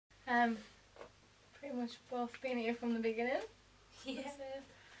Pretty much both been here from the beginning.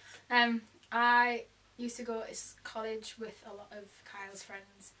 Yeah. I used to go to college with a lot of Kyle's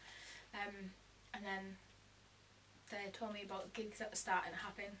friends, and then they told me about gigs that were starting to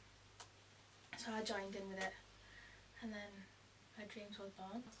happen, so I joined in with it, and then my dreams was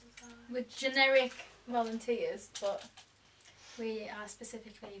born. We're generic volunteers, but we are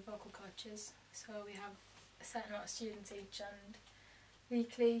specifically vocal coaches, so we have a certain amount of students each, and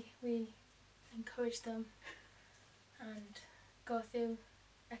weekly we encourage them and go through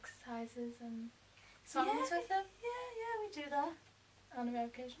exercises and songs with them. Yeah, we do that. On a rare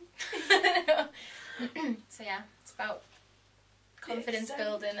occasion. So yeah, it's about confidence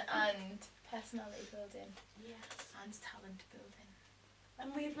building and personality building. Yes. And talent building.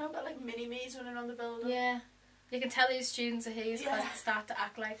 And we've now got like mini-me's running around the building. Yeah. You can tell these students are here because Yeah. they start to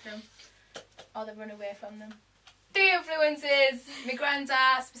act like them. Or they run away from them. 3 influences! My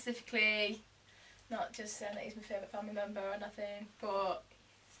granddad specifically. Not just saying that he's my favourite family member or nothing, but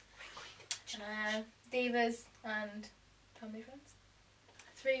divas and family friends.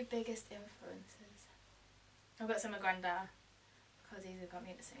 3 biggest influences. I've got some of my granddad because he's got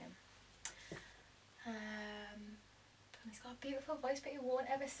me into singing. He's got a beautiful voice, but he won't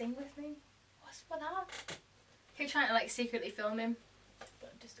ever sing with me. What's with that? Keep trying to like secretly film him,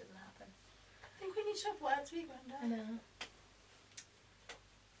 but it just doesn't happen. I think we need to have words with your granddad. I know.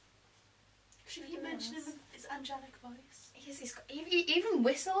 Should you mention him his angelic voice? He even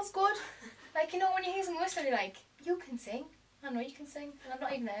whistles good. Like, you know, when you hear him whistle, you're like, you can sing. I know you can sing, and I'm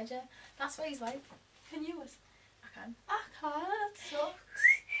not even there yet. That's what he's like. Can you whistle? I can. I can't. That sucks.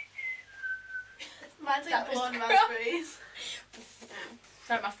 Mine's like blonde raspberries.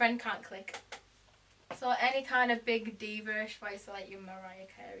 Sorry, my friend can't click. So any kind of big diva-ish voice, like your Mariah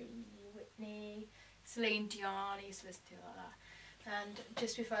Carey, Whitney, Celine Dion, I used to listen to a lot of that. And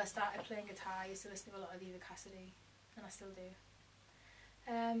just before I started playing guitar, I used to listen to a lot of Eva Cassidy, and I still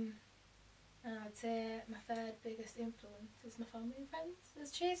do. And I'd say my 3rd biggest influence is my family and friends.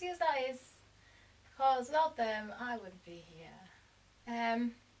 As cheesy as that is, because without them I wouldn't be here.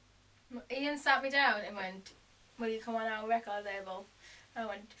 Ian sat me down and went, will you come on our record label? And I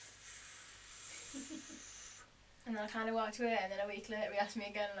went and then I kind of walked away, and then a week later he asked me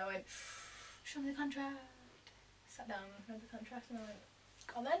again and I went, show me the contract. Sat down, read the contract, and I went,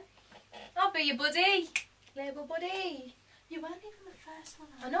 go on then, I'll be your buddy, label buddy. You weren't even the first one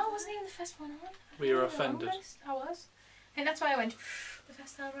on. I know, I wasn't even the first one on. Were you offended? I was. And that's why I went the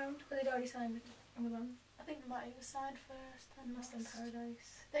first time round, but they'd already signed it. And we won. I think Matty was signed first. And Lost in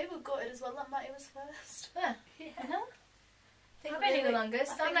Paradise. They were gutted as well that Matty was first. Yeah. Yeah. I've been here the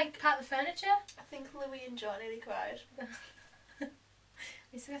longest. I'm like part of the furniture. I think Louis and John nearly cried. They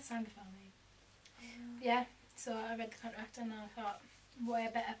used to get signed before me. Yeah, so I read the contract and I thought, what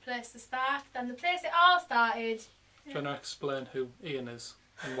a better place to start than the place it all started. Do you want to explain who Ian is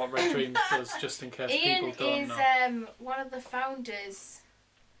and what Red Dreams does, just in case Ian people don't is know? One of the founders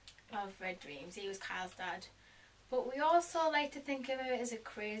of Red Dreams. He was Kyle's dad. But we also like to think of him as a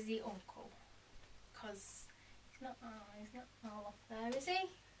crazy uncle. Because he's not all up there, is he?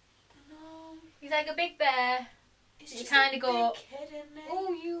 No. He's like a big bear. He's You just kind a of go, big kid, isn't he?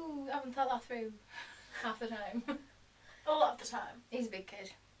 oh, you haven't thought that through half the time. A lot of the time. He's a big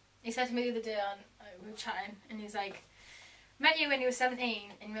kid. He said to me the other day we were chatting, and he's like, met you when you were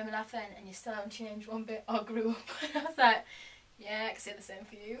 17 and you remember that then, and you still haven't changed one bit or grew up. And I was like, yeah, I can say the same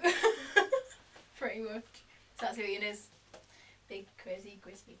for you. Pretty much. So that's who Ian is. Big, crazy,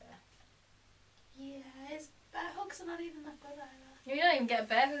 grizzly bear. Yeah, his bear hugs are not even that good either. You don't even get a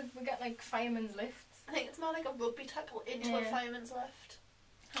bear, we get like fireman's lifts. I think it's more like a rugby tackle into a fireman's lift.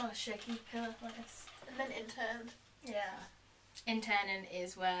 Oh, shaky pillar like this. And then interned. Yeah. Interning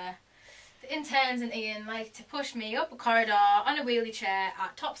is where the interns and Ian like to push me up a corridor on a wheelie chair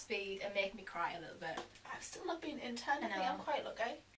at top speed and make me cry a little bit. I've still not been interned. I think I'm quite lucky.